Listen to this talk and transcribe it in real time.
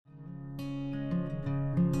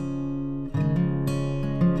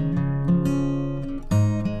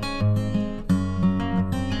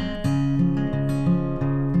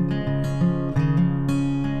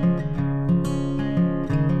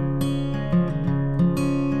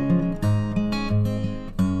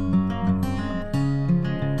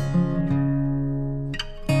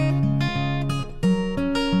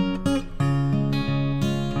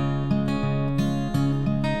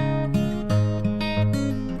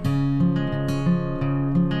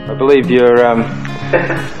I believe you're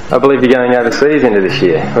going overseas into this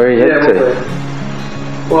year. Where are you headed to?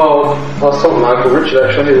 Well, I was talking to my Uncle Richard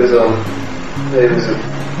actually. He was over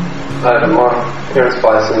at my parents'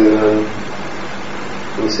 place in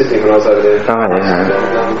Sydney when I was over there. Oh yeah.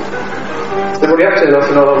 He said, "What are you up to?" And I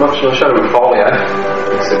said, "Not much." And I showed him a folio.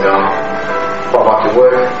 And he said, "Quite like your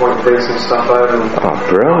work. Want to bring some stuff over?" And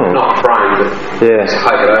brilliant. Not framed, but just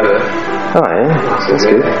take it over. Oh yeah, that's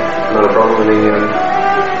good. Not a problem. And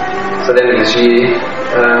so then this year,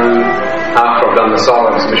 after I've done the solo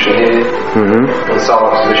exhibition here, the solo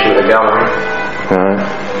exhibition at the gallery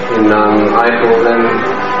in April, then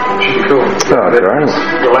it should be cool. Oh, great.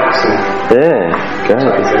 Relaxing. Yeah,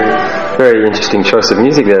 great. Very interesting choice of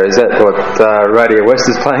music there. Is that what Radio West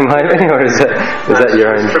is playing lately, or is that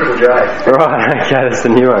your own? Triple J. Right, okay, that's the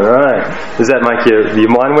new one. Right. Does that make your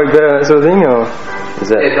mind work better, that sort of thing, or is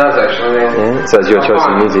that? It does actually. Yeah. So it's your choice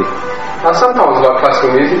of music. Sometimes I like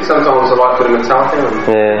classical music, sometimes I like a bit of Metallica.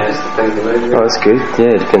 Yeah. It just depends on the mood. Oh, that's good.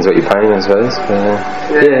 Yeah, it depends what you're painting, I suppose.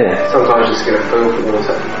 Sometimes you just get a feel for what's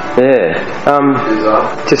happening. Yeah.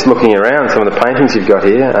 Just looking around some of the paintings you've got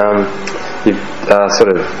here, you've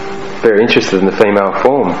sort of very interested in the female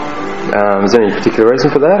form. Is there any particular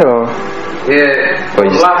reason for that, or? Yeah. Or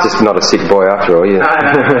you're just not a sick boy after all, yeah?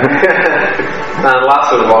 No,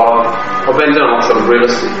 last little while, I've been doing lots of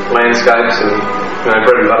realistic landscapes and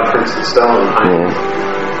bread and butter prints and stone and painting.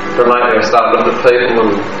 But lately I've started looking at people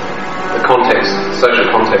and the context, social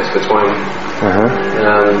context between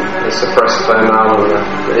the suppressed female and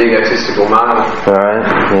the egotistical male. Right,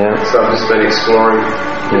 yeah. So I've just been exploring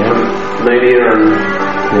different media and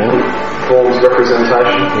different forms of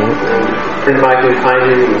representation, printmaking,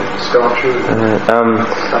 painting, and sculpture.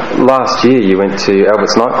 Last year you went to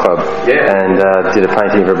Albert's nightclub and did a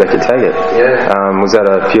painting of Rebecca Taggart. Yeah. Was that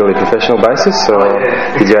a purely professional basis, or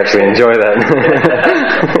did you actually enjoy that?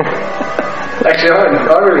 Actually,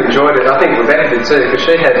 I really enjoyed it. I think Rebecca did too, because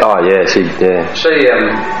she had. Oh yeah, she was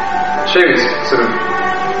sort of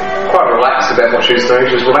quite relaxed about what she was doing.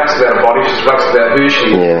 She was relaxed about her body. She was relaxed about who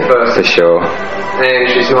she is first. For sure. And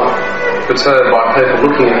she's not perturbed by people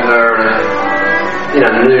looking at her in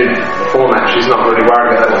a nude format. She's not really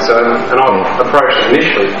worried about that whatsoever. And I approached it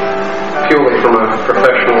initially purely from a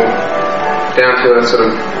professional, down to a sort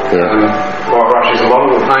of, she's a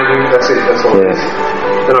model of painting. That's it. That's all it is.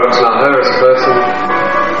 Then I got to know her as a person.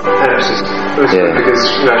 And it was good because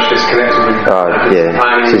she just connected with painting.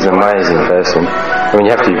 She's an amazing person. I mean,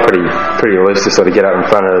 you have to be pretty loose to sort of get up in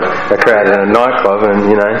front of a crowd in a nightclub and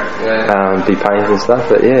be painting and stuff.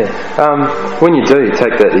 But when you do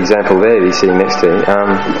take that example there that you're sitting next to,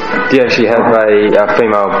 do you actually have a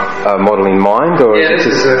female model in mind, or this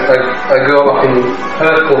is a girl up in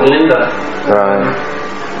Perth called Linda. Right.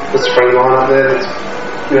 The spring line up there that's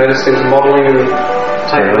just into modelling and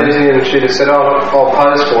taking it easy, and she just said, I'll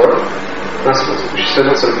pose for it. And she said,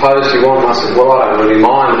 what sort of pose do you want? And I said, well, I don't really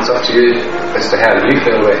mind, it's up to you as to how do you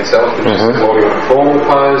feel about yourself. And she said, well, do you want a formal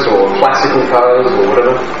pose or a classical pose or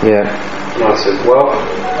whatever? Yeah. And I said, well,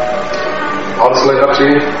 I'll just leave it up to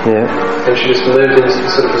you. Yeah. And she just moved into the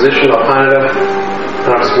sort of position. I painted her,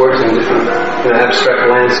 and I just worked in different abstract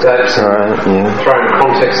landscapes, throwing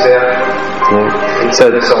context out. Yeah.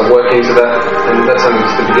 So I'm working to that, and that's only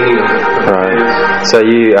just the beginning of it. Right. So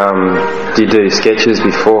you do you do sketches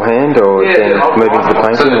beforehand, or then move into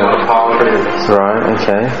painting? Right.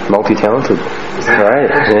 Okay. Multi-talented.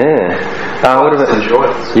 Great. Yeah. What about?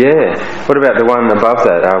 What about the one above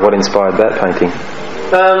that? What inspired that painting?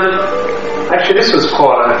 Actually, this was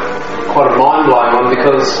quite a mind-blowing one,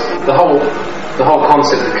 because the whole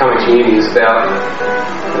concept of coming to uni is about,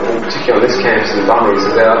 particularly on this campus in Bunbury, is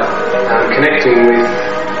about connecting with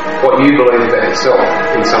what you believe about yourself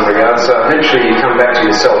in some regard. So eventually you come back to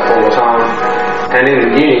yourself all the time. And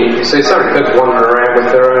in uni, you see so many people wandering around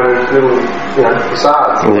with their own little,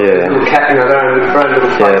 facades. Little cat, their own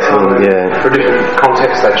little face on for different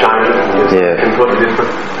contexts they change it. It's completely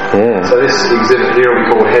different. Yeah. So this exhibit here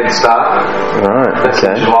we call Headstart. Right. That's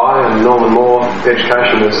in July, and Norman Moore, the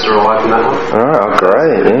education minister, will open that one. Oh,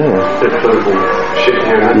 great. Yeah. Bit of political shit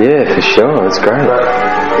here and there. Yeah, for sure. It's great. But,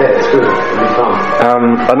 it's good. It'll be fun.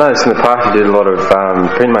 I noticed in the past you did a lot of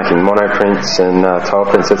printmaking, monoprints and tile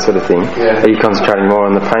prints, that sort of thing. Yeah. Are you concentrating more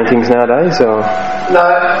on the paintings nowadays, or? No.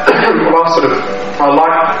 Well, I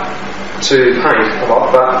like to paint a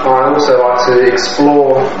lot, but I also like to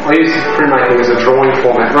explore. I use printmaking as a drawing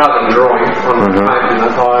format rather than drawing on paper.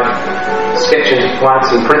 I sketch into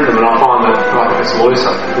plants and print them, and I find that if it's loose,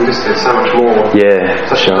 you can just do so much more. Yeah,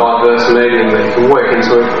 such a diverse medium that you can work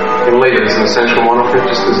into it and leave it as an essential monoprint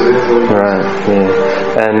just as it is. Right,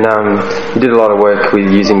 yeah. And you did a lot of work with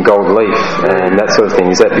using gold leaf and that sort of thing.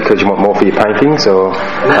 Is that because you want more for your paintings, or?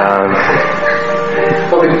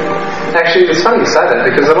 Well, actually, it's funny you say that,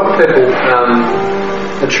 because a lot of people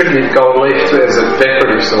attribute gold leaf to it as a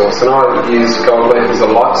decorative source, and I use gold leaf as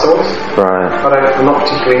a light source. Right. I'm not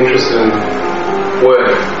particularly interested in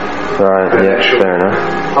work. Right, yeah, fair enough.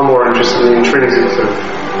 I'm more interested in the intrinsic sort of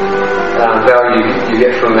value you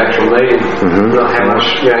get from the actual medium, not how much,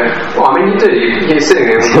 well, I mean, you do, you're sitting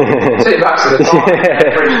there with $2 at a time,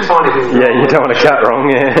 for each tiny thing. Yeah, you don't want to cut wrong,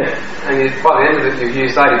 yeah. And by the end of it, you've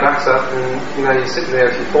used $80 up, and you're sitting there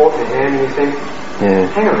with your fork in your hand, and you think,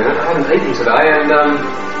 hang on a minute, I haven't eaten today, and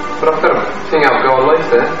but I've got a thing out of gold leaf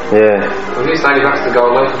there. Yeah. I've used $80 for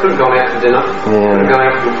gold leaf. I could have gone out for dinner. Yeah. Could have gone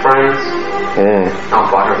out with my friends. Yeah. Oh,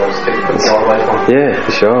 bugger, I'll just keep putting gold leaf on. Yeah,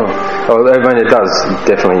 for sure. Well, I mean, it does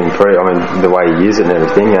definitely improve. I mean, the way you use it and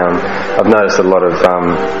everything. I've noticed a lot of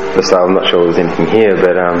I'm not sure there's anything here,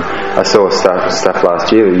 but I saw stuff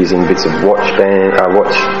last year using bits of watch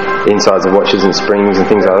insides of watches and springs and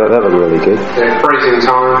things like that. That looked really good. Yeah, freezing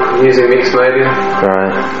time, using mixed media.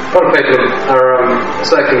 Right. A lot of people are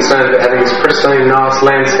so concerned about having this pristine, nice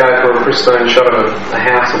landscape or a pristine shot of a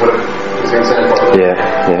house or whatever. Yeah,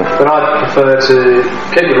 yeah. But I prefer to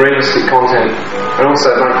keep the realistic content and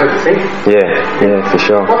also make people think. Yeah, for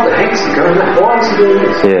sure. What the heck's he going on? Why is he doing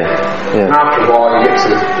this? Yeah. And after a while you get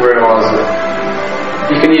to realise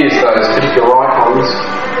that you can use those particular icons.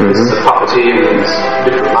 This is a puppeteer with his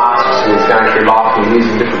different masks and he's going through life and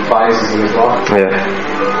using different phases in his life. Yeah.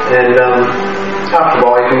 And after a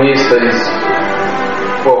while you can use these.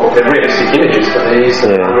 Well, they're realistic images, but they're used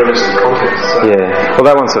in unrealistic context. So well,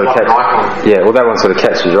 that one sort of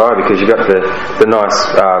catches your eye because you've got the nice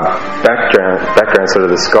background sort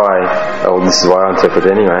of the sky. Oh, this is what I interpret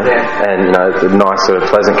it anyway. Yeah. And the nice sort of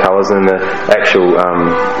pleasant colours, and the actual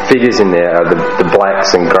figures in there are the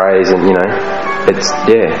blacks and greys, and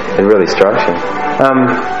it really strikes you.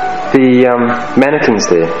 The mannequins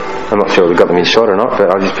there, I'm not sure we got them in shot or not,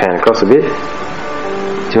 but I'll just pan across a bit.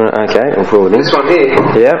 Do you want we'll pull it in. This one here.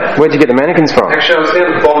 Yeah. Where'd you get the mannequins from? Actually, I was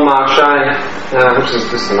down at Bunbury, which is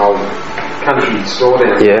just an old country store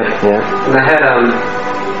down there. Yeah. And they had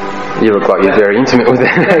You look like you're very intimate with them,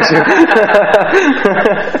 actually.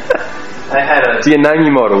 They had Do you name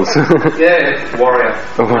your models? Yeah, Warrior.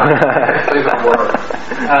 Warrior.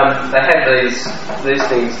 They had these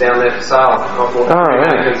things down there for sale. I bought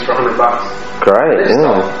mannequins for $100. Great.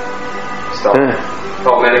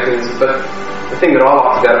 Stole mannequins, but the thing that I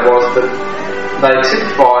liked about it was that they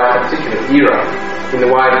typify a particular era in the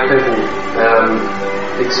way that people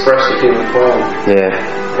express the human form. Yeah.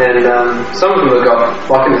 And some of them have got,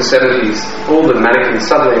 like in the 70s, all the mannequins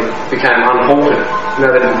suddenly became unhalted. They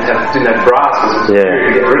didn't have bras, because it was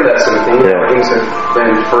to get rid of that sort of thing. Into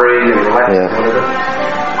being free and relaxed and whatever.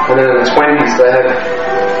 And then in the 20s they had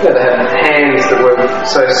hands that were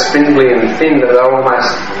so spindly and thin that they were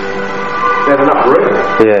almost... They had enough room.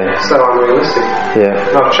 Yeah. So unrealistic. Yeah.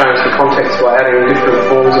 And I've changed the context by adding different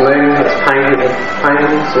forms of meaning. That's painting,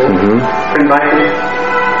 printmaking,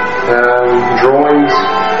 drawings.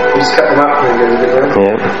 You just cut them up and go a bit there.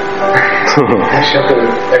 Yeah. Actually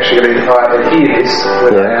going to adhere this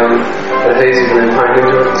with adhesive and then paint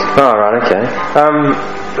into it. Oh, right, okay.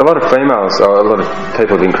 A lot of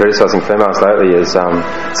people have been criticising females lately as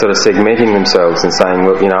sort of segmenting themselves and saying,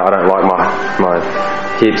 look, I don't like my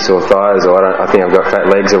hips or thighs, or I think I've got fat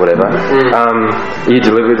legs or whatever. You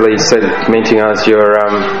deliberately segmenting as your...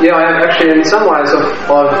 Yeah, I have actually. In some ways,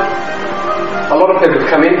 a lot of people have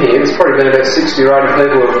come in here. There's probably been about 60 or 80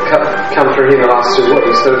 people who have come through here in the last 2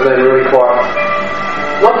 weeks that have been really quite...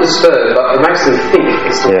 not disturbed, but it makes them think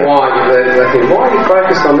as to why they think, why are you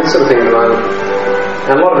focused on this sort of thing at the moment?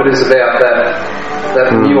 And a lot of it is about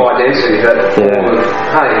that new identity, that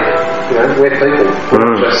hey, we're people, we're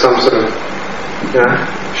not just some sort of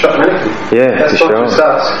shot mannequin. Yeah, that's not just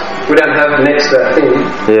us. We don't have the next that thing.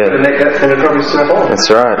 Yeah. But and it'd probably snap on. That's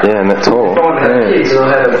right. Yeah, and that's all. If I had kids and I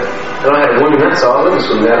had a woman that size, I just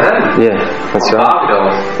wouldn't be able to have them. Yeah, that's right.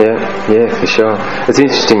 Yeah, for sure. It's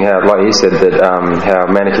interesting how, like you said, that how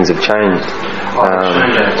mannequins have changed.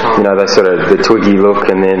 They sort of the Twiggy look,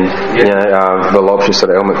 and then voluptuous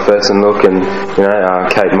sort of Elle Macpherson look, and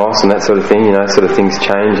Kate Moss and that sort of thing. Sort of things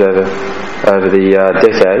change over the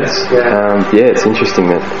decades. It's interesting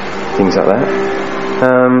that things like that.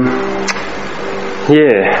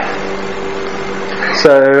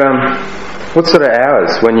 So, what sort of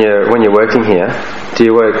hours when you're working here? Do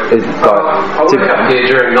you work I work up here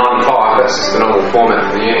during 9 to 5. That's just the normal format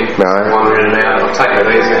for the uni. Right. Wander in and out. I've taken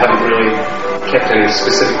it easy. I haven't really kept any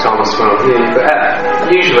specific times when I'm here. But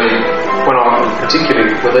usually, when I'm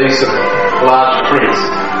particularly with these sort of large prints,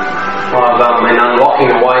 I've been unlocking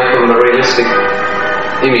away from the realistic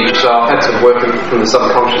image, so I've had to work from the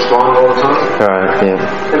subconscious mind all the time. Right, yeah.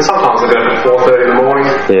 And sometimes I get up at 4:30 in the morning,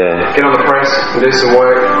 get on the press and do some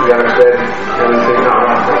work, go to bed, and think, oh,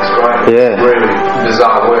 right, that's great. Yeah. It's really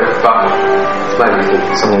bizarre work, but it's made me think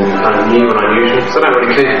something new and unusual. So I don't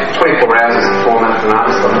really keep 24 hours as a format for an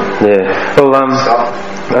artist. Yeah. Well,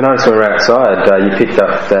 I noticed when we were outside, you picked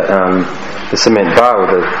up that the cement bar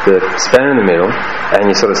with the spanner in the middle, and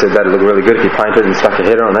you sort of said that'd look really good if you painted and stuck a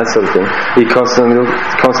header on, that sort of thing. Are you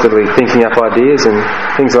constantly thinking up ideas and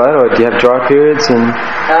things like that, or do you have dry periods? And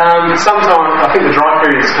sometimes I think the dry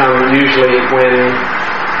periods come usually when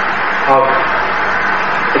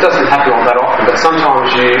it doesn't happen that often, but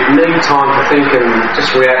sometimes you need time to think and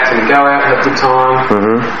just react and go out and have a good time,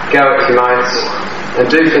 go out with your mates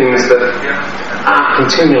and do things that aren't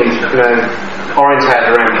continually,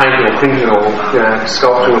 orientated around painting or printing or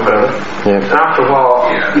sculpting or whatever. Yeah. And after a while,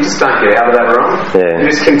 you just don't get out of that realm. Yeah. You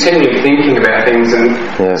just continue thinking about things, and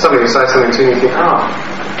somebody will say something to you, and you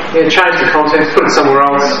think, change the context, put it somewhere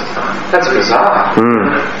else. That's bizarre.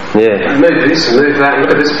 Yeah. Move this and move that, and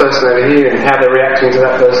look at this person over here and how they're reacting to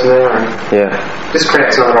that person there. And just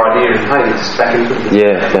creates another idea, and hey, you're just back into it.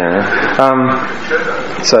 Yeah, fair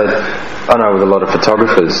enough. So I know with a lot of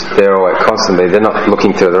photographers, they're always constantly, they're not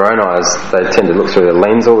looking through their own eyes, they tend to look through their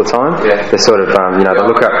lens all the time. Yeah. They're sort of, they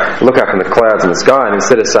look up in the clouds in the sky, and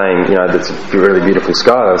instead of saying, that's a really beautiful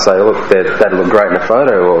sky, they'll say, look, that'll look great in a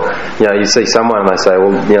photo, or, you see someone and they say,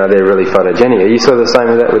 well, they're really photogenic. Are you sort of the same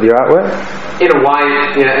with that with your artwork? In a way,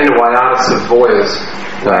 artists are voyeurs.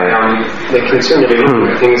 They're continually looking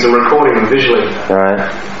at things and recording them visually. Right.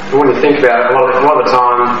 And when you think about it, a lot of the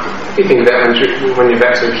time, if you think about when you're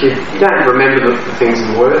back to a kid, you don't remember the things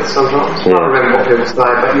in words sometimes. You don't remember what people say,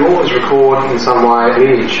 but you always record in some way an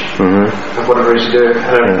image of whatever it is you do.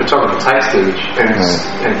 And a photographer takes the image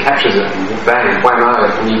and captures it, and bang, whammo,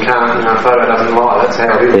 and you can't, a photo doesn't lie, that's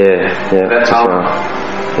how it is. Yeah, that's how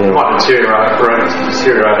it might deteriorate over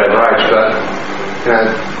age, but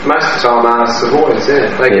most of the time artists are voids,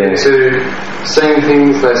 they get into seeing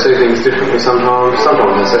things, they see things differently sometimes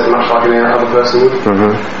they see it much like any other person would.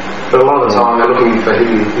 But a lot of the time they're looking for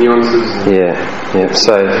hidden nuances. Yeah.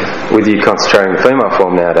 So with you concentrating on the female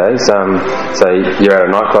form nowadays, so you're at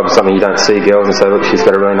a nightclub or something, you don't see girls and say, look, she's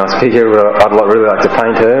got a really nice figure, I'd really like to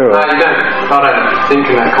paint her. Or? No, you don't. I don't think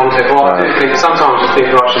in that context. Well, I do think sometimes you think,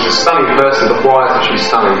 right, she's a stunning person, but why isn't she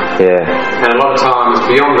stunning? Yeah. And a lot of times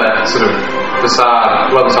beyond that sort of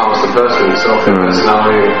facade, a lot of times the person himself, the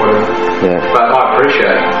personality or whatever. Yeah. But I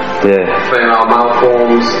appreciate female, male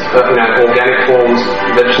forms, organic forms,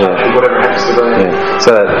 vegetation, whatever it happens to be. Yeah.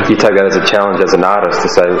 So you take that as a challenge as an artist to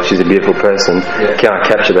say, look, she's a beautiful person. Can I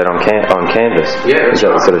capture that on canvas? Yeah, that's is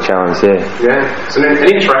that the sort of challenge? Yeah. It's an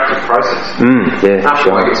interactive process.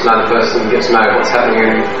 After a while, you get to know the person, get to know what's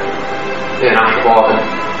happening, and after a while,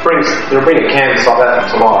 it'll bring a canvas like that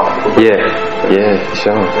to life. Yeah,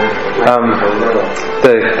 sure.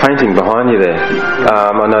 The painting behind you there,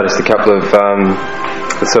 I noticed a couple of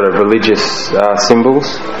the sort of religious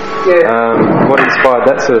symbols. What inspired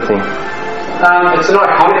that sort of thing? It's an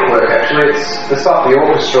iconic work, actually. It's like the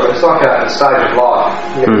orchestra. It's like a stage of life.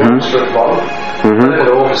 You get the orchestra at the bottom. People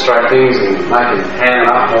to orchestrate things and make it ham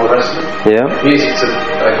up and all the rest of it. Yeah. Music's a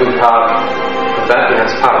good part of that.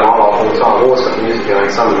 It's part of my life all the time. I've always got the music going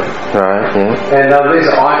somewhere. Right. Yeah. And these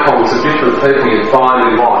are icons of different people you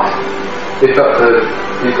find in life. You've got the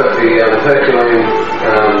Herculean,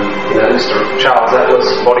 Mr. Charles Atlas,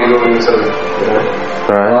 bodybuilding sort of,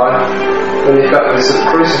 right. And you've got this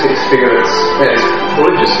crucifix figure that's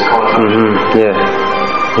religious kind of function.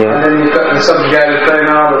 And then you've got the subjugated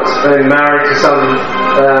female that's been married to some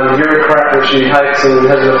bureaucrat that she hates and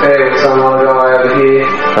has an affair with some other guy over here.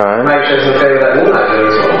 Right. Maybe she has an affair with that woman over there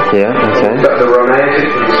as well. Yeah, okay. You've got the romantic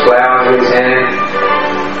with his flowers in his hand.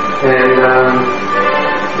 And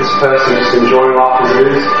this person just enjoying life as it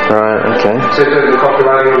is. Right, okay. Two people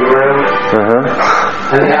copulating on the ground.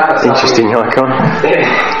 And the artist. Interesting icon.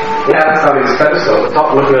 The artist on his pedestal,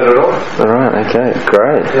 not looking at it all. Right, okay,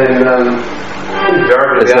 great. And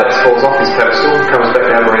invariably the artist falls off his pedestal, comes back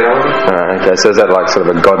down to reality. Right, okay, so is that like sort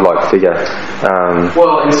of a godlike figure?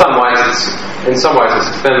 Well, in some ways it's a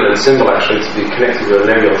feminine symbol actually to be connected with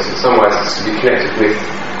a nebulous. In some ways it's to be connected with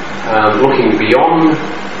looking beyond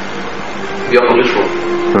the literal.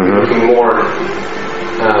 Looking more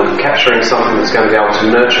capturing something that's going to be able to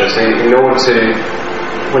nurture. So in order to,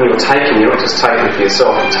 when you're taking, you're not just taking for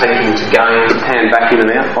yourself, you're taking to gain, hand back in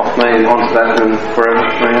and out, off me and onto that and forever.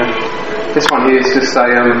 This one here is just a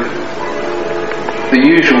the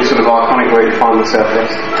usual sort of iconic where you find the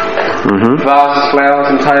southwest. Vases, flowers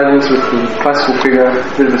and tables with the classical figure, a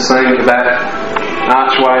bit of a scene at the back,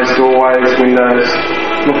 archways, doorways, windows,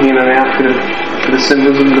 looking in and out, bit of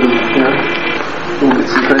symbolism, little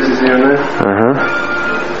bits and pieces here and there.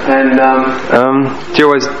 And do you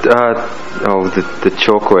always the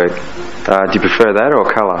chalk work? Do you prefer that or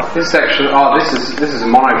colour? This is actually this is a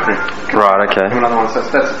monoprint. Right. Okay. Another one, so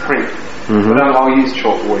that's a print. But I'll use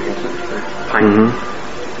chalk working too. Paint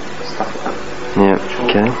stuff like that. Yeah. Chalk.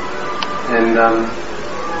 Okay. And I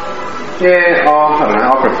don't know.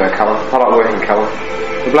 I prefer colour. I like working colour.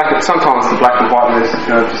 The black, sometimes the black and white is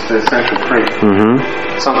just the essential print.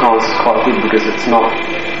 Sometimes it's quite good because it's not,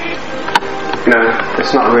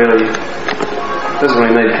 it's not really, doesn't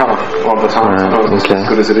really need colour all the time. Sometimes it's as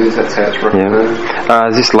good as it is. That's how it's represented.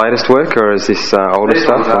 Is this latest work or is this older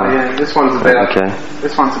stuff? This one's about.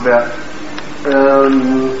 This one's about. I don't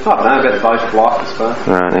know, about the boat of life, I suppose.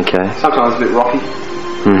 Right. Okay. Sometimes a bit rocky.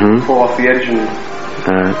 Fall off the edge and.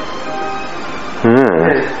 A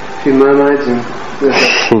few mermaids and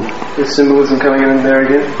there's symbolism coming in there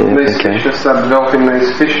again. These fish just start developing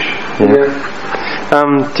these fish. Do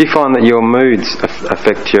you find that your moods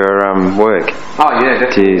affect your work? Oh yeah,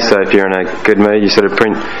 definitely. So if you're in a good mood, you sort of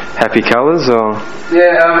print happy colours, or?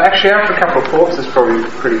 Yeah, actually after a couple of porks it's probably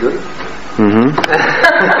pretty good.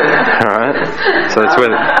 Alright. So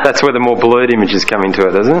that's where the more blurred images come into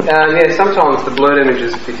it, doesn't it? Yeah, sometimes the blurred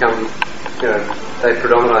images become, they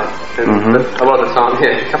predominate. And a lot of the time,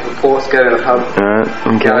 a couple of porks, go to the pub,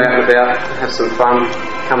 go out and about, have some fun,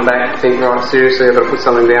 come back, think, right, seriously, I've got to put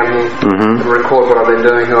something down here, record what I've been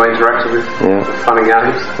doing, who I interacted with, fun and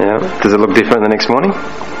games. Yeah. Does it look different the next morning?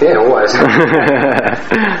 Yeah, always.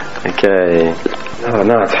 Okay. Oh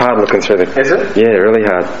no, it's hard looking through the... Is it? Yeah, really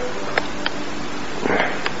hard.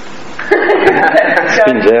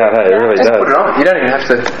 Spins out, hey, it really does. Put it on. You don't even have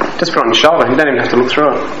to. Just put it on your shoulder. You don't even have to look through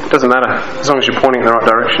it. It doesn't matter as long as you're pointing in the right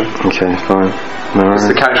direction. Okay, fine. No, just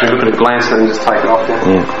occasionally look at it, glance at it, and just take it off.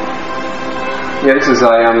 Yeah, this is a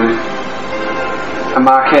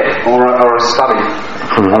maquette or a study.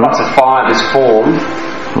 I'd like to fire this form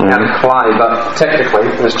out of clay, but technically,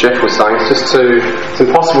 as Jeff was saying, it's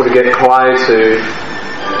impossible to get clay to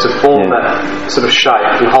form that sort of shape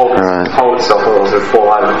and hold itself, or else it'll fall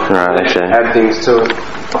over. Right, okay. Add things to it.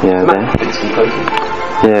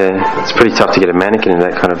 It's pretty tough to get a mannequin in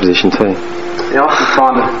that kind of position too. Yeah, I often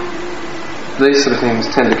find that these sort of things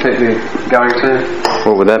tend to keep me going too.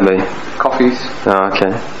 What would that be? Coffees. Oh,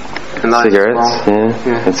 okay. And cigarettes,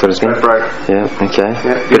 that sort of thing. Break. Yeah, okay.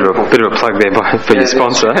 Bit of a plug there for your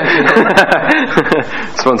sponsor.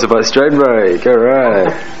 Sponsored by Straight Break. All right.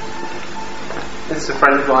 This is a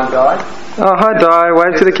friend of mine, Di. Oh, hi Di,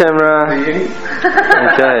 wave to the camera.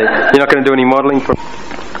 Okay, you're not going to do any modelling for...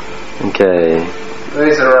 Okay.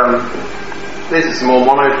 These are some more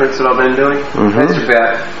mono prints that I've been doing. These are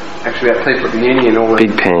about people at the union. All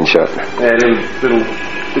big pan shot. Yeah, little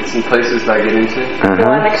bits and pieces they get into.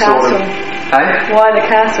 Why the castle? Hey? Why the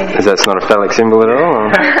castle? Is that not a phallic symbol at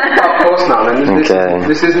all? Of course not.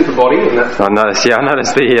 This isn't the body. And I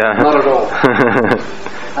noticed the... Not at all.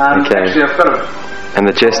 Actually, I've got and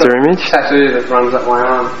the jester image? Tattoo that runs up my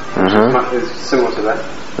arm, which is similar to that.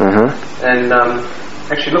 And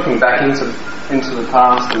actually, looking back into the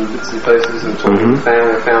past and bits and pieces and talking to the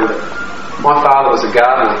family, I found that my father was a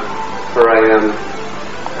gardener for a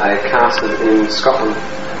castle in Scotland.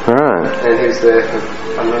 Right. And he was there for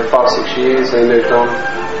 5-6 years. And he moved on.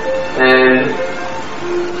 And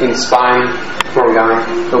in Spain, where I'm going,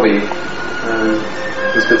 there'll be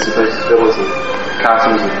there's bits and pieces, villas and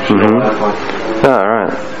castles and shit all that place. Oh,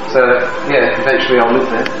 right. So, eventually I'll live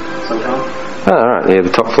there sometime. Oh, right. Yeah, the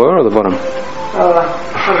top floor or the bottom? I don't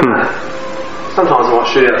know. Sometimes I might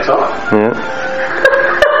shoot out the top. Yeah.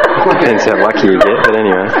 Depends how lucky you get, but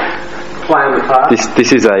anyway. Play on the part.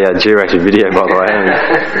 This is a G-rated video, by the way,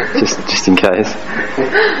 just in case.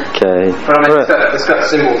 Okay. But I mean, it's got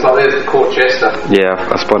symbols, like there's the court jester. Yeah,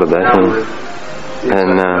 I spotted that.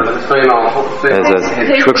 And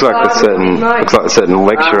looks like a certain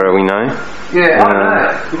lecturer we know. Yeah, I don't know.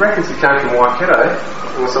 He reckons he came from Waikato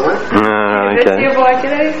or somewhere. Okay.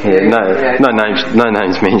 Yeah, no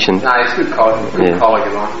names mentioned. No, he's a good colleague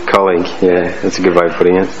of mine. Colleague, yeah, that's a good way of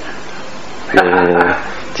putting it. Yeah.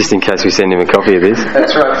 Just in case we send him a copy of this.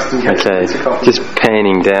 That's right. Okay. Just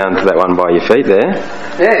panning down to that one by your feet there.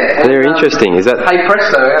 Yeah. Very interesting. Is that? Hey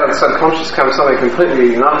presto! Out of the subconscious comes something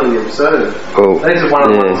completely utterly absurd. Well, these are one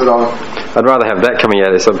of the ones that I'd rather have that coming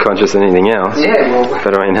out of the subconscious than anything else. Yeah. Well.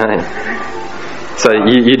 But I mean, hey. So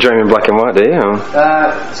you dream in black and white, do you? Or?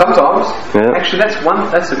 Sometimes. Yeah. Actually,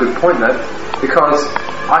 that's a good point though, because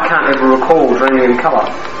I can't ever recall dreaming in colour.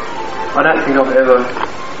 I don't think I've ever.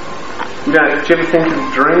 Do you ever think of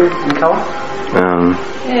dream in colour?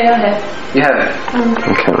 Yeah, I have. You have?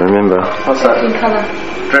 I can't remember. What's that? In colour.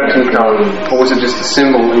 Dreamt in colour. Or was it just a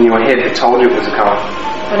symbol in your head that told you it was a colour?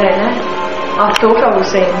 I don't know. I thought I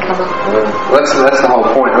was seeing colour. Well, that's the whole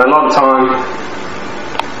point. I mean, a lot of time,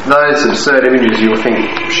 those absurd images you will think,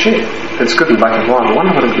 shit, it's good in black and white. I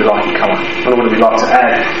wonder what it would be like in colour. I wonder what it would be like to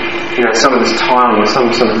add, some of this tiling or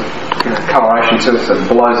some sort of coloration to it that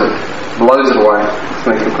blows it away.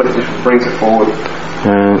 Makes it completely different, brings it forward.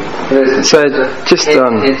 So just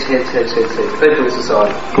heads, people in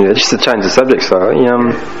society. Yeah, just to change the subject slightly.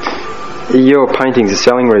 Your paintings are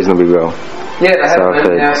selling reasonably well. Yeah, they have.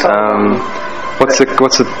 So what's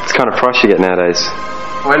the kind of price you get nowadays?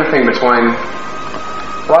 Well, anything between.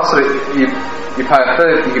 Well, so you pay a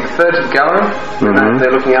third. You give a third to the gallery. And they're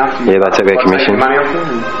looking after you. Yeah, they take their commission. Money off you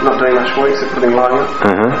and not doing much work except putting lighting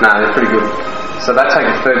up. No, they're pretty good. So they take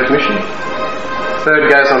a third commission.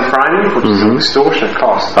 Third goes on framing, which is an extortionate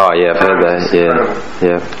cost. Oh yeah, I've heard that.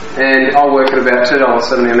 Yeah. And I'll work at about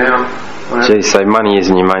 $2.70 an hour. Geez, so money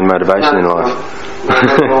isn't your main motivation in life.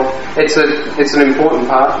 Well, it's an important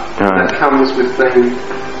part that comes with being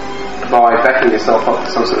by backing yourself up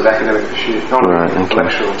to some sort of academic pursuit, not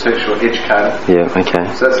intellectual, teacher or educator. Yeah, okay.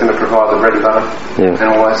 So that's going to provide the bread and butter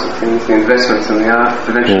and all those sort of things, the investments in the art.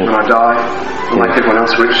 Eventually, when I die, I'll make everyone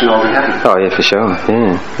else rich and I'll be happy. Oh yeah, for sure.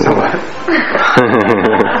 Yeah.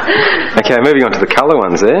 Okay, moving on to the colour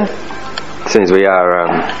ones there. Since we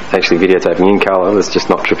are actually videotaping in colour, let's just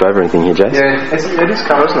not trip over anything here, Jace. Yeah, it is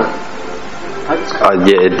colour, isn't it?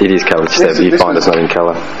 Yeah, it is colour. Just that you find it's not in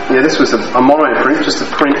colour. Yeah, this was a mono print, just a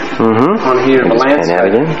print on here of a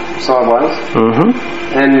landscape sideways.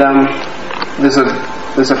 And there's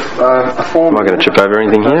a form. Am I going to trip over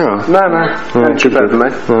anything here? Or? No, don't trip over me.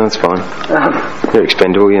 No, that's fine. You're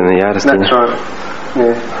expendable, you're the artist. That's right.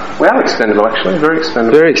 Yeah, we are expendable actually. Very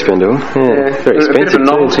expendable. Very expendable. Yeah. Very expensive. A bit of a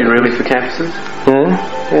novelty really for campuses.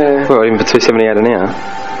 Yeah. Well, even for $2.78 an hour.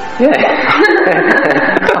 Yeah.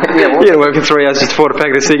 You work for 3 hours just to afford a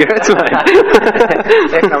packet of cigarettes, mate.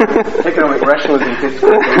 Economic rationalism fits.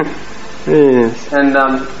 Yes. And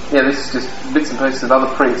this is just bits and pieces of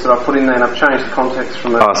other prints that I've put in there, and I've changed the context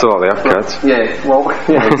from it. Oh, so all the upcuts. Yeah, well,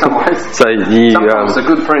 in some ways. So sometimes it's a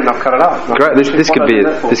good print and I've cut it up. Great. This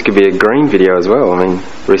could be a green video as well. I mean,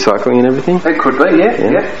 recycling and everything. It could be, yeah.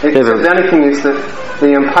 The only thing is that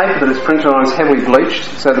the paper that it's printed on is heavily bleached,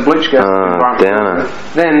 so the bleach goes to the environment.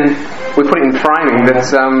 Then we put it in framing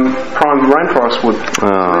that's primed rainforest wood.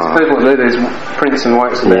 So there's people that do these prints and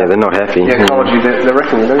works about they're not happy. The ecology, they're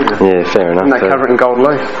reckoning it, don't they? Yeah, fair enough. And they cover it in gold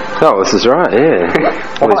leaf. Oh, this is right, yeah.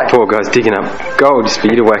 All these poor guys digging up gold just for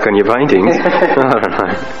you to whack on your paintings. I don't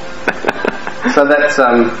know. So that's,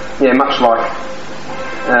 much like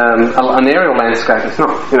an aerial landscape. It's not,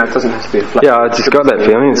 it doesn't have to be a flat. Yeah, I just got that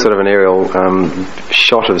feeling. It's sort of an aerial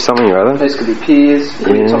shot of something or other. These could be piers,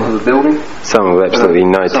 could be top of a building. Some with absolutely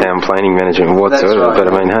no town planning management whatsoever, right. But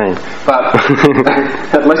I mean, hey. But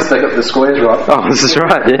at least they got the squares right. Oh, this is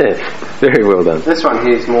right, yeah. Very well done. This one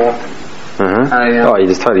here is more... you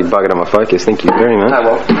just totally buggered on my focus. Thank you very much. Oh,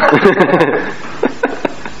 well.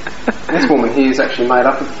 This woman here is actually made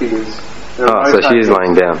up of figures. So she is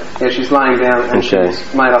laying down. Yeah, she's laying down and she's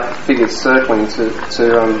made up of figures circling to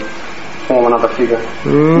form another figure.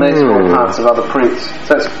 These are all parts of other prints.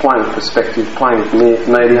 So that's playing with perspective, playing with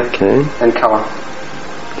media and colour.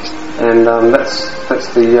 And that's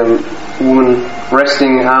the woman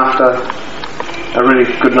resting after a really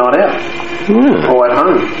good night out. Or at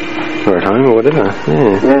home. Or at home, or whatever.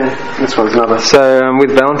 Yeah, this one's another. So,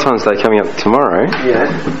 with Valentine's Day coming up tomorrow... Yeah.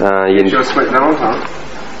 Your sweet Valentine.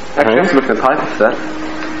 Actually, I have to look at the paper for that.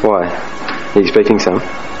 Why? Are you expecting some?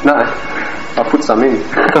 No. I'll put some in.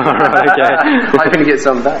 Alright, okay. Hoping to get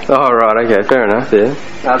some back. Oh, right, okay, fair enough, yeah.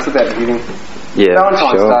 No, it's about giving. Yeah,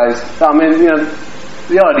 Valentine's Days, I mean,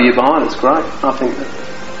 the idea behind it's great. I think that...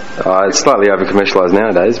 it's slightly over-commercialised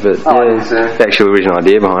nowadays, but the actual original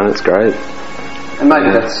idea behind it's great. And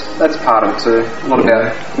maybe that's part of it too. A lot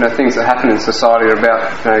about things that happen in society are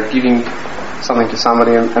about giving something to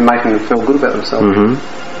somebody and making them feel good about themselves.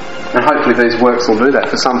 And hopefully these works will do that.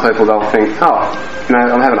 For some people they'll think,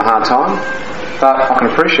 I'm having a hard time, but I can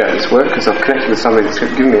appreciate this work because I've connected with somebody that's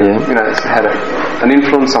given me, it's had an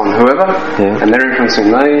influence on whoever, and they're influencing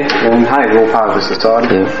me, and hey, we're all part of the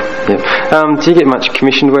society. Do you get much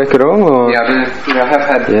commissioned work at all? Or? Yeah, I do. I have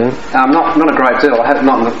had, not a great deal. I had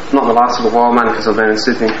not in the last little while, mainly because I've been in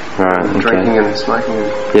Sydney, drinking and smoking.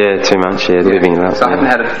 And, too much. Living it up. So I haven't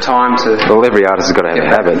had time to. Well, every artist has got to have a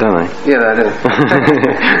habit, don't they? Yeah, they do.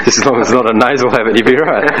 Just as long as it's not a nasal habit, you'll be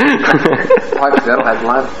right. Hopefully that'll happen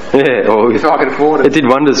later. Yeah, well, if I can afford it. It did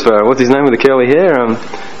wonders for what's his name with the curly hair?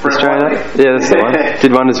 Australia. Yeah, that's the one.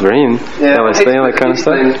 Did wonders for him. LSD, all that kind of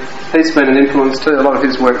stuff. He's been an influence too. A lot of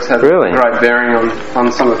his works have great bearing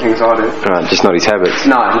on some of the things I do. Right, just not his habits.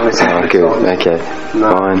 No, not his habits. Good. Okay,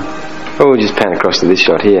 fine. Well, we'll just pan across to this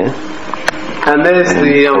shot here. And there's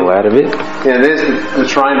pull out of it. Yeah, there's the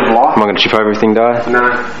train of life. Am I going to chip over everything, Di? No.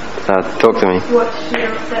 Talk to me. Watch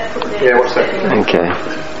that. Okay.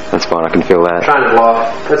 That's fine, I can feel that. Train of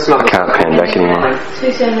life. That's not. I can't pan back anymore.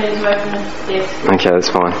 2 centimetres away from the desk. Okay,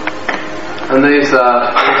 that's fine. And these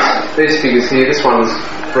figures here, this one's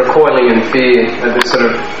recoiling in fear at this sort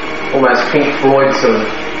of almost Pink Floyd sort of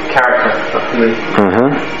character up here.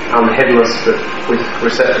 Headless but with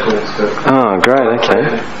receptacles for. Oh, great,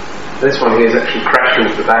 okay. This one here is actually crashed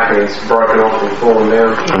into the back and it's broken off and fallen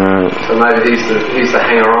down. So maybe he's the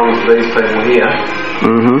hanger-on to these people here.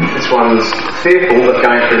 This one's fearful but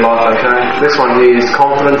going through life okay. This one here is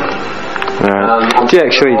confident. Do you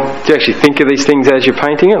actually think of these things as you're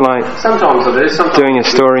painting it? Like sometimes I do. Sometimes doing a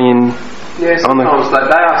story in. Yeah, sometimes they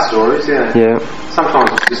are stories. Yeah. Sometimes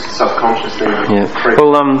it's just a subconscious thing.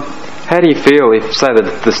 Well, how do you feel if, say,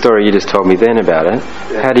 the story you just told me then about it?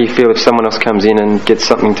 How do you feel if someone else comes in and gets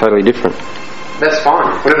something totally different? That's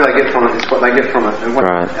fine. Whatever they get from it is what they get from it. And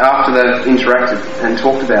after they've interacted and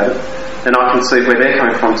talked about it, then I can see where they're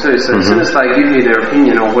coming from too. So as soon as they give me their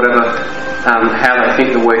opinion or whatever, how they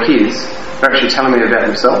think the work is, they're actually telling me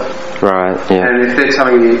about themselves. Right, yeah. And if they're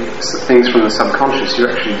telling you things from the subconscious,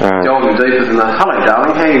 you're actually delving deeper than the, hello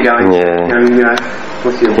darling, how are you going? Yeah.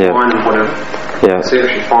 With your wine and whatever. Yeah. So you're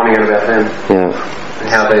actually finding out about them. Yeah. And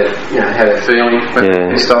how they're feeling, whether they're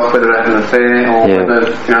pissed off, whether they're having an affair, or whether,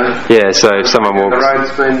 Yeah, so if someone walks... The road's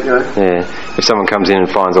been, if someone comes in and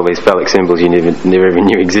finds all these phallic symbols you never even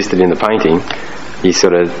knew existed in the painting, you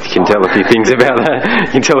sort of can tell a few things about that.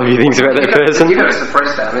 You can tell a few things about that person. You've got to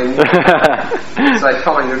suppress that. I mean, so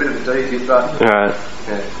fine, you're a bit of a deity, but... Right.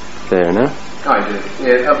 Yeah. Fair enough. I do.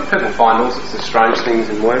 Yeah, people find all sorts of strange things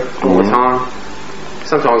in work all the time.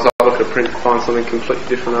 Sometimes I look at a print and find something completely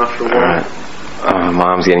different after a while. Right. Oh, my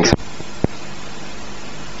arm's getting...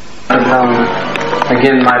 And,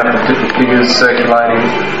 again, made up of different figures circulating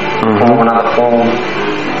form another form.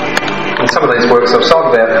 And some of these works I've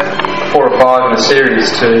sold about 4 or 5 in a series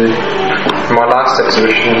to my last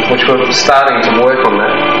exhibition, which we're starting to work on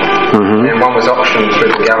that. And one was auctioned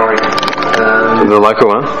through the gallery. The local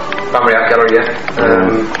one? Bunbury Art Gallery,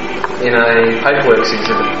 in a paperworks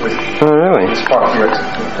exhibit with. Oh, really? It's quite a few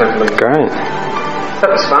people. Great. That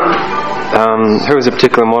was fun. Who was a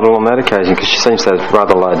particular model on that occasion? Because she seems to have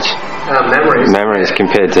rather large memories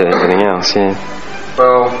compared to everything else. Yeah.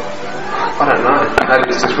 Well, I don't know. Maybe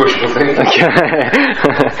it's just wishful thinking. Okay.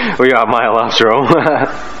 We are male after all.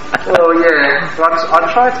 Well, yeah. I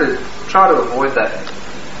try to avoid that.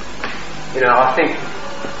 I think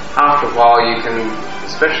after a while you can,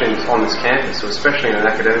 especially on this campus, or especially in an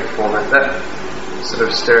academic format, that sort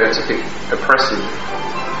of stereotypic oppressive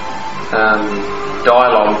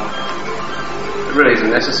dialogue really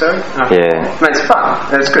isn't necessary. I mean, it's fun.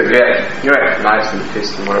 It's good. You're acting mates and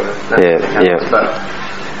pissed and whatever. But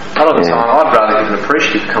a lot of the time, I'd rather give an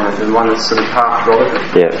appreciative comment than one that's sort of half relevant.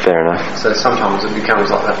 Yeah, fair enough. So sometimes it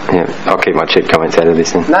becomes like that. Yeah, I'll keep my cheap comments out of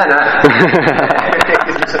this then. No.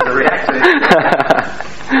 You sort of react to it.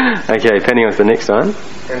 Okay, penning on to the next one.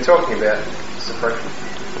 And talking about suppression.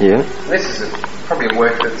 Yeah. This is probably a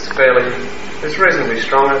work that's it's reasonably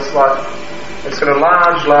strong. It's got a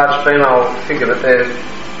large female figure that they're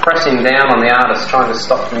pressing down on the artist, trying to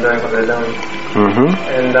stop them doing what they're doing.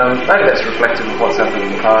 And maybe that's reflective of what's happened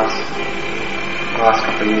in the last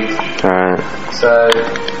couple of years. Alright.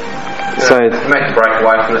 So make a break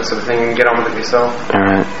away from that sort of thing and get on with it yourself.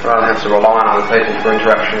 Alright. Rather than have to rely on other people for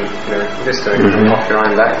interaction. Just doing it off your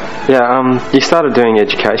own back. Yeah. You started doing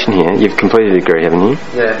education here. You've completed a degree, haven't you?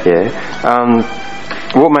 Yeah. Yeah.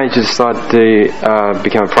 What made you decide to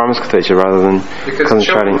become a primary school teacher rather than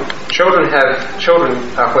concentrating? Children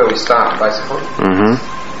are where we start, basically.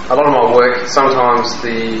 A lot of my work, sometimes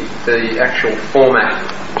the actual format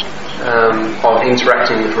of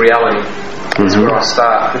interacting with reality That's where I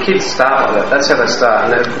start. The kids start like that. That's how they start.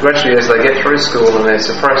 And then gradually, as they get through school and they're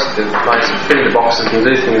suppressed to fit into boxes and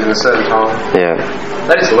do things in a certain time,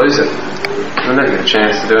 they just lose it. They never get a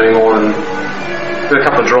chance to do any more than do a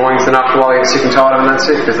couple of drawings, and after a while they get sick and tired of them, and that's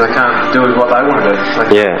it, because they can't do what they want to do.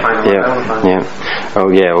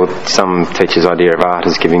 Well, some teachers' idea of art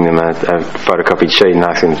is giving them a photocopied sheet and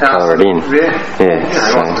asking them to colour it in.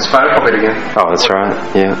 Just photocopy it again. Oh, that's right.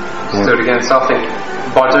 Just do it again. So I think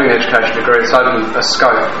by doing an education degree, it's opened a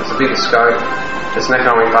scope. It's a bigger scope. It's an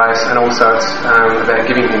economic base, and also it's about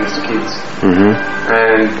giving things to kids.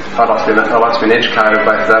 And I'd like to be an educator of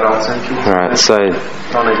both adults and kids. Right. So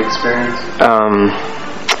I need experience.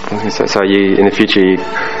 So you, in the future, you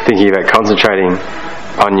thinking about concentrating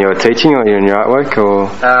on your teaching or in your artwork,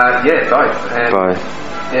 or? Both. And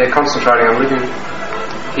yeah, concentrating on living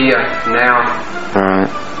here now,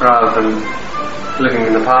 rather than living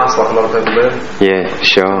in the past like a lot of people do. Yeah,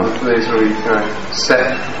 sure. These really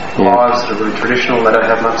set lives that are really traditional. They don't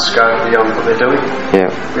have much scope beyond what they're doing.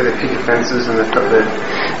 Yeah. With their picket fences, and they've got their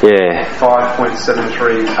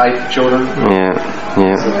 5.738 children.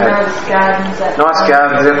 Nice gardens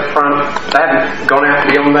out the front. They haven't gone out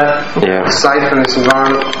beyond that. Yeah. It's safe in this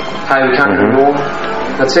environment. Hey, we can't do more.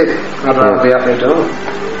 That's it. I'd rather be out there doing it.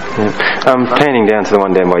 Panning down to the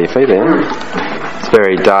one down by your feet there. It's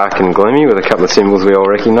very dark and gloomy with a couple of symbols we all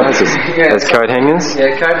recognise as coat hangers.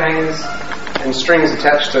 Yeah, coat hangers and strings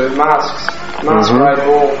attached to masks. Masquerade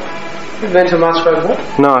ball. You've been to a masquerade ball?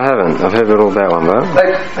 No, I haven't. I've heard all about one, but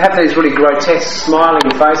they have these really grotesque,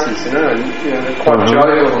 smiling faces, and they're quite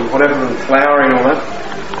jovial and whatever, and flowery and all that.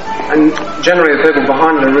 And generally, the people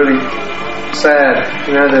behind it are really sad.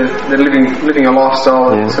 They're living a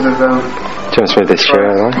lifestyle that sort of. Do you want to spread this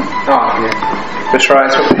shirt, right?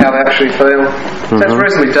 Betrays how they actually feel. So it's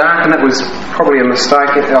reasonably dark, and that was probably a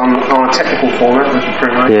mistake on a technical format with the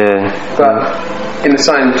print rate. But in the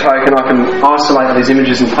same token, I can isolate these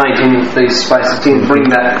images and paint in these spaces in, bring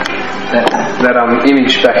that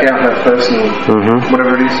image back out, that person,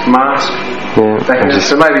 whatever it is, mask.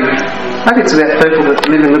 So maybe it's about people that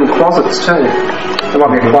live in little closets too. There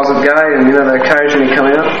might be a closet gay, and they occasionally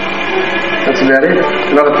come out. That's about it.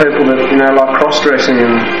 And other people that like cross-dressing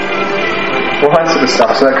and all that sort of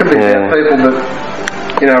stuff. So it could be about people that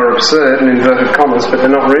are absurd in inverted commas, but they're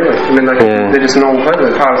not really. I mean, they're just normal people.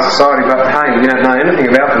 They're part of society, but hey, you don't know anything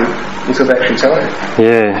about them until they actually tell you.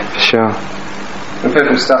 Yeah, for sure. And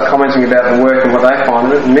people start commenting about the work and what they find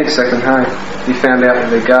in it, and next second, hey, you found out that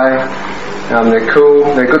they're gay. They're cool,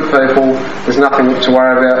 they're good people, there's nothing to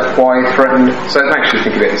worry about, why you're threatened. So it makes you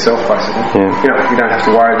think about yourself, basically. You don't have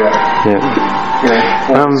to worry about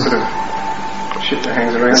all the sort of shit that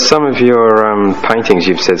hangs around. Some of your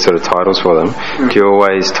paintings, you've said sort of titles for them. Do you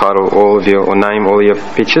always title all of your, or name all your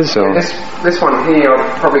pictures? Or? This one here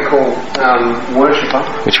I'd probably call Worshipper.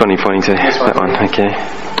 Which one are you pointing to? That one, okay.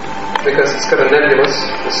 Because it's got a nebulous,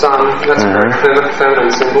 the sun, that's a very feminine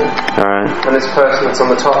symbol. And this person that's on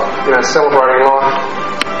the top, celebrating life,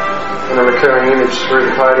 and a recurring image through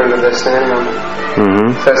the podium that they're standing on.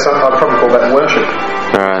 So I'd probably call that worship.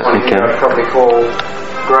 I'd probably call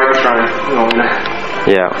Grave Train,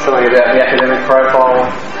 something about the academic profile,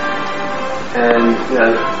 and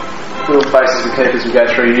little faces we keep as we go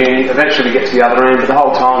through uni. Eventually we get to the other end, but the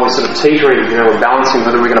whole time we're sort of teetering, we're balancing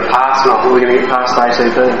whether we're going to pass or not, whether we're going to get past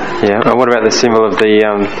ATP. Yeah, and what about the symbol of the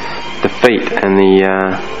feet and the...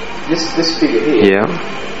 This figure here?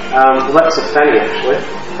 Well, that's a fanny actually.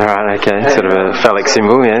 Right, okay, and sort of a phallic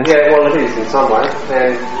symbol, yes? Yeah, well it is in some way,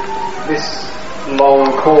 and this long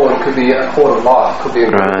cord could be a cord of life, could be a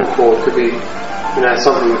vertical cord, could be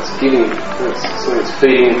something that's giving, something that's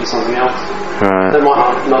feeding into something else. That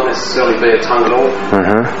might not necessarily be a tongue at all.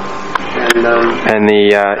 And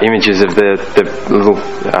the images of the little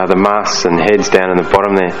the masks and heads down in the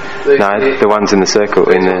bottom there. The ones in the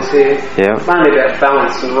circle in there. Mainly about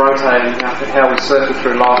balance and rotating, how we circle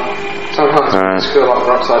through life. Sometimes we just feel like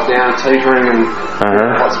we're upside down, teetering, and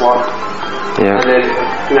what's what. And then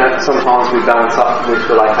sometimes we balance up and we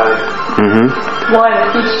feel okay. Why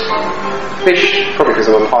the fish? Fish, probably because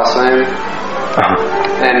I'm a Piscean.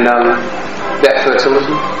 And about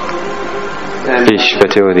fertility. And fish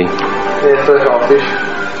fertility. Yeah, fertile fish.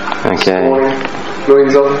 Okay.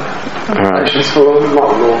 Millions of them. Patients for them,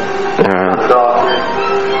 not more.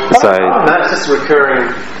 So no, it's just a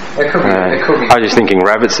recurring. It could be. I was just thinking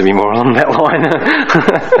rabbits would be more on that line.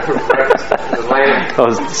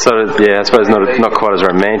 I suppose not quite as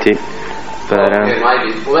romantic. But,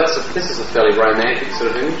 maybe. Well, this is a fairly romantic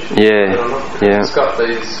sort of image. It's got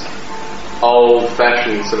these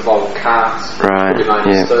old-fashioned sort of old carts. Right.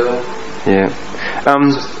 Steel.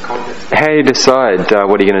 How do you decide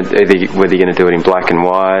what you're going to whether you're going to do it in black and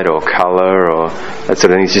white or colour or that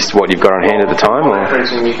sort of thing? It's just what you've got on hand at the time. Or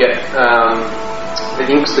printing, you get the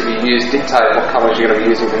inks that you use dictate what colours you're going to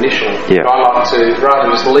be using initially. Yeah. I like to, rather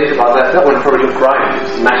than just leave it like that would probably look great.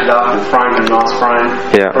 Just match it up and frame it in a nice frame.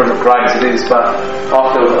 Yeah. Probably look great as it is, but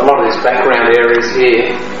I feel a lot of these background areas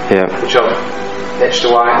here, which I've etched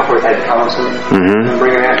away, I'll probably add colours to it and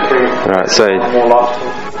bring it out, right, so more light to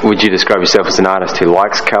it. Would you describe yourself as an artist who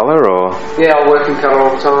likes colour, or? Yeah, I work in colour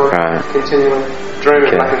all the time, right. continually. Dream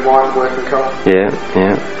in black and white, work in colour. Yeah.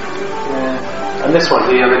 And this one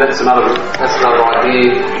here, I mean, that's another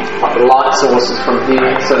idea. Like the light sources from here,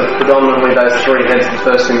 so predominantly those three heads are the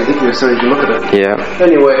first thing that hit you as soon as you look at it. Yeah. Then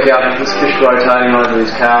you work out this fish rotating over these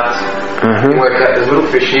carts. You work out there's little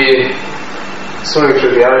fish here swimming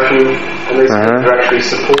through the ocean, and these fish are actually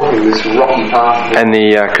supporting this rocky path. And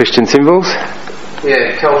the Christian symbols?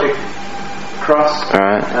 Yeah, Celtic cross.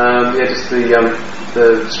 Right. Just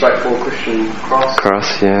the straightforward Christian cross. Cross,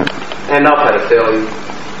 yeah. And I've had a fairly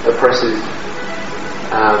oppressive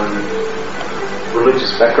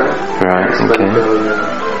religious background. Right, it's been fairly,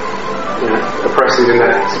 oppressive in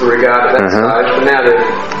that sort of regard at that stage, but now they're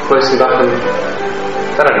loosened up and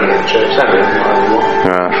they don't even go to church, they don't really do that anymore.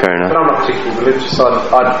 Right, fair enough. But I'm not particularly religious.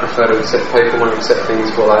 I'd prefer to accept people and accept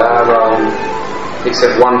things for what they are rather than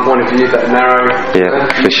accept one point of view, that narrow.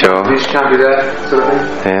 Yeah, for sure. You just can't do that sort of thing.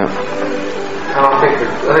 Yeah. And I think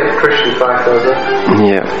the Christian faith does it.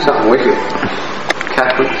 Yeah. Something wicked.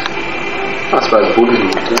 Catholics. I suppose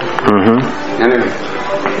Buddhism too. Anyway.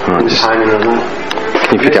 Right, just hanging on that.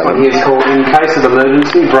 This one here is called In Case of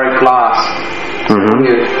Emergency, Break Glass. When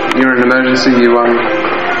you're in an emergency, you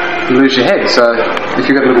lose your head. So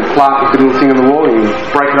if you've got a little plaque with a little thing on the wall, you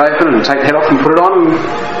break it open and take the head off and put it on and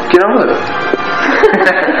get on with it.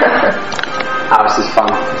 This is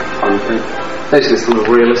fun thing. These are just little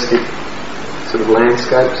realistic sort of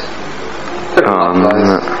landscapes.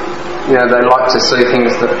 They like to see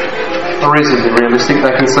things that are reasonably realistic.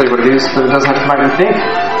 They can see what it is, but it doesn't have to make them think.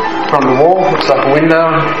 From the wall, looks like a window.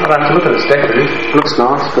 I don't have to look at it, it's decorative. It looks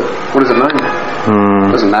nice, but what does it mean?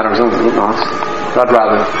 It doesn't matter as long as it looks nice. I'd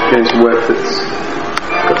rather get into work that's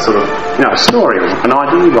got sort of, a story or an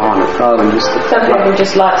idea behind it, rather than just... Some people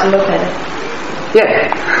just like to look at it. Yeah.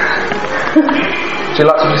 Do you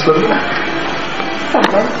like to just look at it?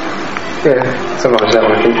 Sometimes. Yeah, sometimes you don't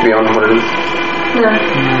want to think beyond what it is. No.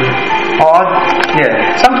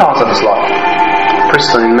 Sometimes I just like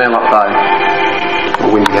pristine Merlot Bay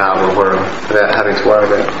or Windy Harbour or wherever without having to worry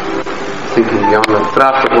about thinking beyond it. But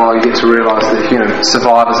after a while you get to realise that if you're going to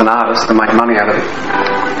survive as an artist and make money out of it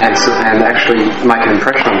and actually make an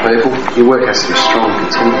impression on people, your work has to be strong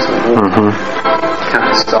continuously. You can't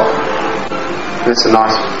just stop. That's a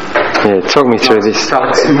nice... Yeah, talk me through this.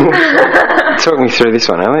 Talk me through this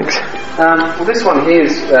one, Alex. Well, this one here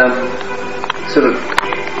is sort of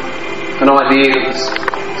an idea that's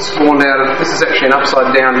spawned out of... This is actually an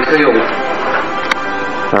upside down keel.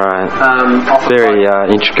 Right. Very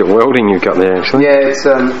intricate welding you've got there, actually. Yeah, it's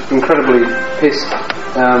incredibly pissed.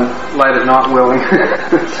 Late at night welding.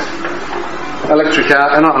 Electric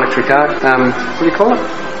arc. Not electric arc. What do you call it?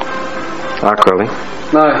 Arc welding.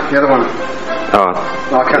 No, the other one.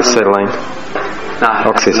 I can't acetylene. No,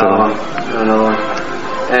 oxyacetylene. Another one.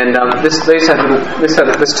 And this tower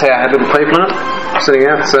had little people in it sitting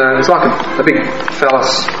out. So it's like a big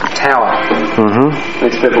phallus tower.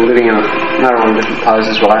 These people living in it. They're all in different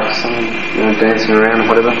poses, relaxed, dancing around and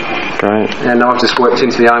whatever. Great. And I've just worked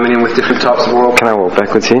into the aluminium with different types of oil. Can I walk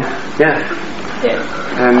backwards here? Yeah.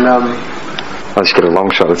 And I just got a long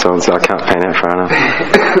shot that's on, so I can't pan out far enough.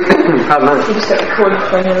 Pardon me. You just got the cord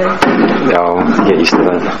for you. I'll get used to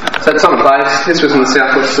that. So at some place, this was in the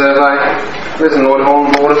Southwest Survey. There's an oil on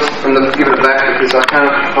board it, and they've given it back because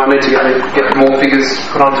I need to get more figures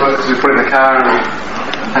put onto it because we put it in the car and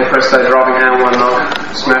hey presto, driving home one night,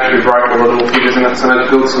 smashed and broke all the little figures in it, so I had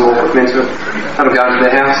to build some more equipment into it. That'll go into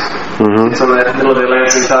their house. It's on the middle of their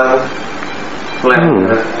lancing table.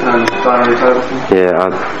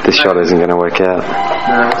 This shot isn't going to work out.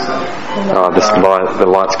 No, the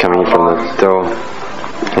light's coming in from the door.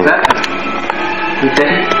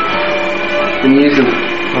 Been using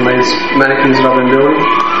on these mannequins that I've been building.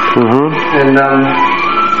 And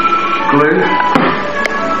glue.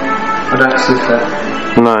 I don't stiff that.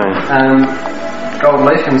 No. Gold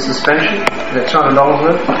leaf and suspension. About $200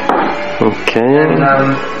 worth. Okay.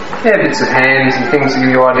 And bits of hands and things to give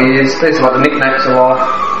you ideas. These are like the knickknacks of life.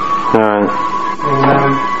 Right.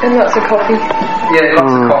 And lots of coffee. Yeah,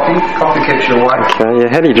 lots of coffee. Coffee keeps you awake. Okay, yeah.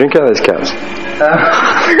 How do you drink out of those cups?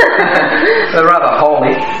 They're rather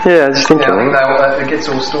holy. Yeah, I just think it gets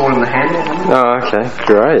all stored in the handle. Oh, okay.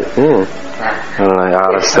 Great, yeah. I don't know,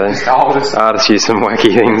 artists use some wacky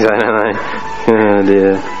things, I don't know. Oh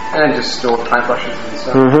dear. And just stored paintbrushes and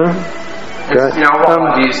stuff. Great. You know, I'll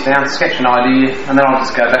write ideas down, sketch an idea, and then I'll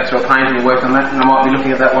just go back to a painting and work on that, and I might be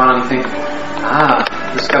looking at that one and think,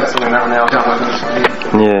 discovered something that one now, I'll go and work on this one here.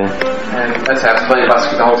 Yeah. And that's how it's been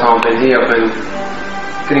basically the whole time I've been here. I've been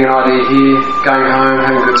getting an idea here, going home,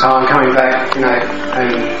 having a good time, coming back, you know,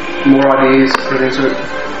 and more ideas, put into it.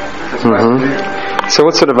 That's So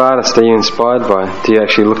what sort of artist are you inspired by? Do you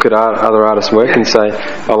actually look at other artists' work and say,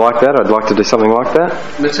 I like that, I'd like to do something like that?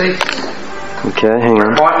 Matisse. Okay, hang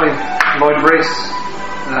on. Whiteley, Lloyd Rees,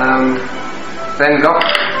 Van Gogh.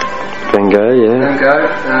 Van Gogh, yeah. Van Gogh.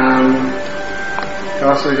 Who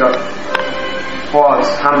else have we got?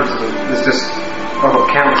 There's hundreds of them. There's just, I've got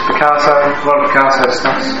countless. Picasso, a lot of Picasso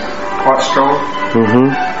stuff's quite strong.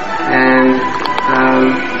 And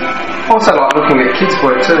also like looking at kids'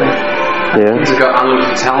 work too. Yeah. Kids have got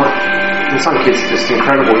unlimited talent. And some kids are just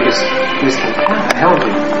incredible. You just think, how the hell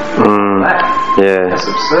did you do that? Yeah. That's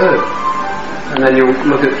absurd. And then you'll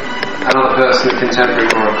look at another person, a contemporary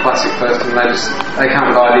or a classic person, and they come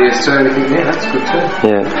with ideas too, and you think, yeah, that's good too.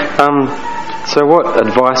 Yeah. So what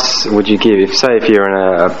advice would you give if you're in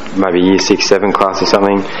a maybe year 6, 7 class or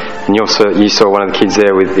something, and you saw one of the kids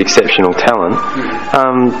there with exceptional talent?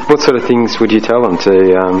 What sort of things would you tell them to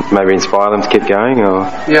maybe inspire them to keep going? Or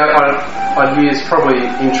I'd use probably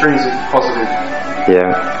intrinsic positive.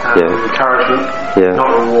 Encouragement. Yeah.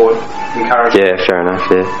 Not reward. Encouragement. Yeah, fair enough.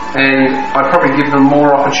 Yeah. And I'd probably give them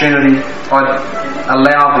more opportunity. I'd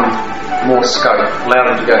allow them more scope.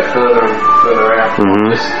 Allow them to go further and further out.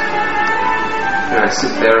 Just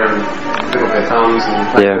sit there and twiddle their thumbs and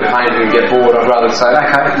play paint and get bored. I'd rather say,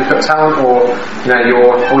 okay, you've got talent, or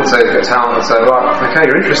I would say you've got talent. I'd say, right, okay,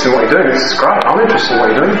 you're interested in what you're doing. This is great. I'm interested in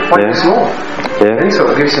what you're doing. Play this more. Yeah. And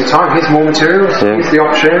sort of give some time. Here's more materials. Here's the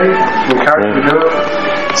opportunity. Encourage you to do it.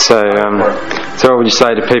 So what would you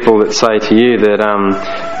say to people that say to you that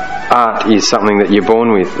art is something that you're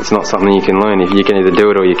born with? It's not something you can learn. If you can either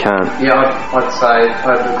do it or you can't. Yeah, I'd say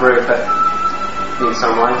I'd agree with that in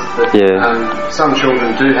some ways. But some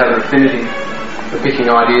children do have an affinity for picking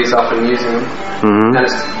ideas up and using them. And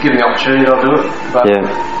it's given the opportunity, they'll do it. But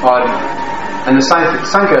and the same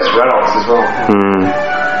goes for adults as well.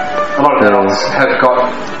 A lot of adults have got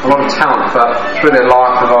a lot of talent, but through their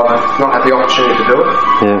life have either not had the opportunity to do it.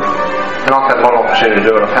 And I've had a lot of opportunity to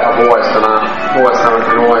do it. I've always done art, and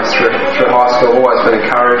always through high school, always been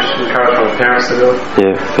encouraged by my parents to do it.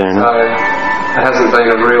 Yeah, fair enough. So it hasn't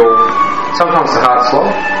been a real. Sometimes it's a hard slog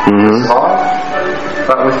to survive,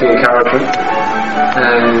 but with the encouragement.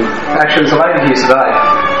 And actually, there's a lady here today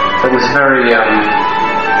that was very.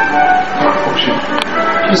 She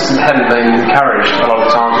just hadn't been encouraged a lot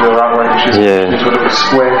of times with her artwork. She was into a little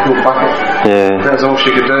square, little bucket. That was all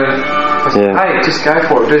she could do. I said, hey, just go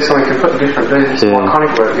for it. Do something completely different. Do some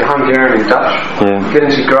iconic work. You're Hungarian and Dutch. Get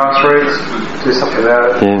into grassroots. Do something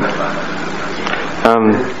about it.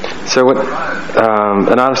 So what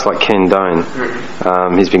an artist like Ken Doan,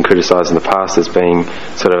 he's been criticised in the past as being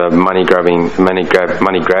sort of a money grabbing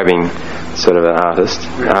sort of an artist.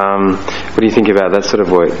 What do you think about that sort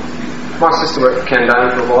of work? My sister worked with Ken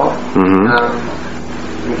Doan for a while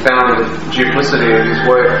and found the duplicity of his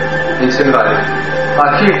work intimidating.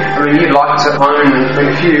 You'd like to own.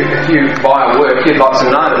 If you buy a work, you'd like to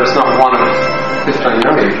know that it's not one of 15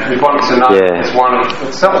 million. You want to know it's one of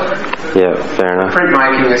itself. Yeah, fair enough.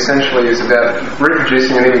 Printmaking essentially is about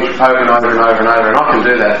reproducing an image over and over and over and over, and I can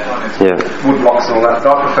do that. Wood blocks and all that, but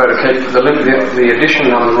I prefer to keep the edition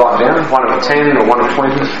number right down, 1 of 10 or 1 of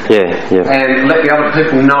 20. And let the other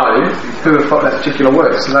people know who have got that particular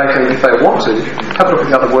work, so they can, if they want to, have a look at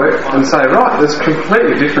the other work and say, right, it's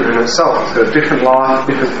completely different in itself. It's got a different life,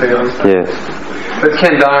 different feeling. But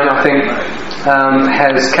Ken Doan, I think,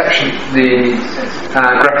 has captured the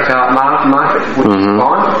graphic art market, which is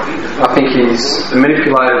fine. I think he's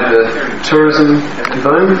manipulated the tourism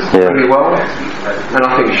boom pretty well, and I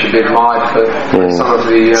think he should be admired for some of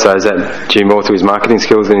the. So is that due more to his marketing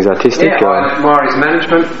skills than his artistic? Yeah, I admire his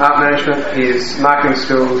art management, his marketing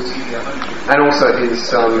skills, and also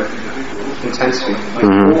his intensity.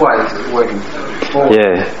 He's always working.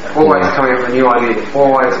 Always coming up with a new idea.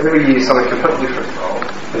 Always, every year something completely different.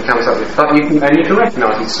 It comes up with, but you can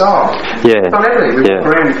recognise his style. It's on everything.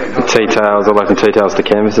 Tea towels, all like from tea towels to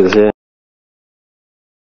canvases.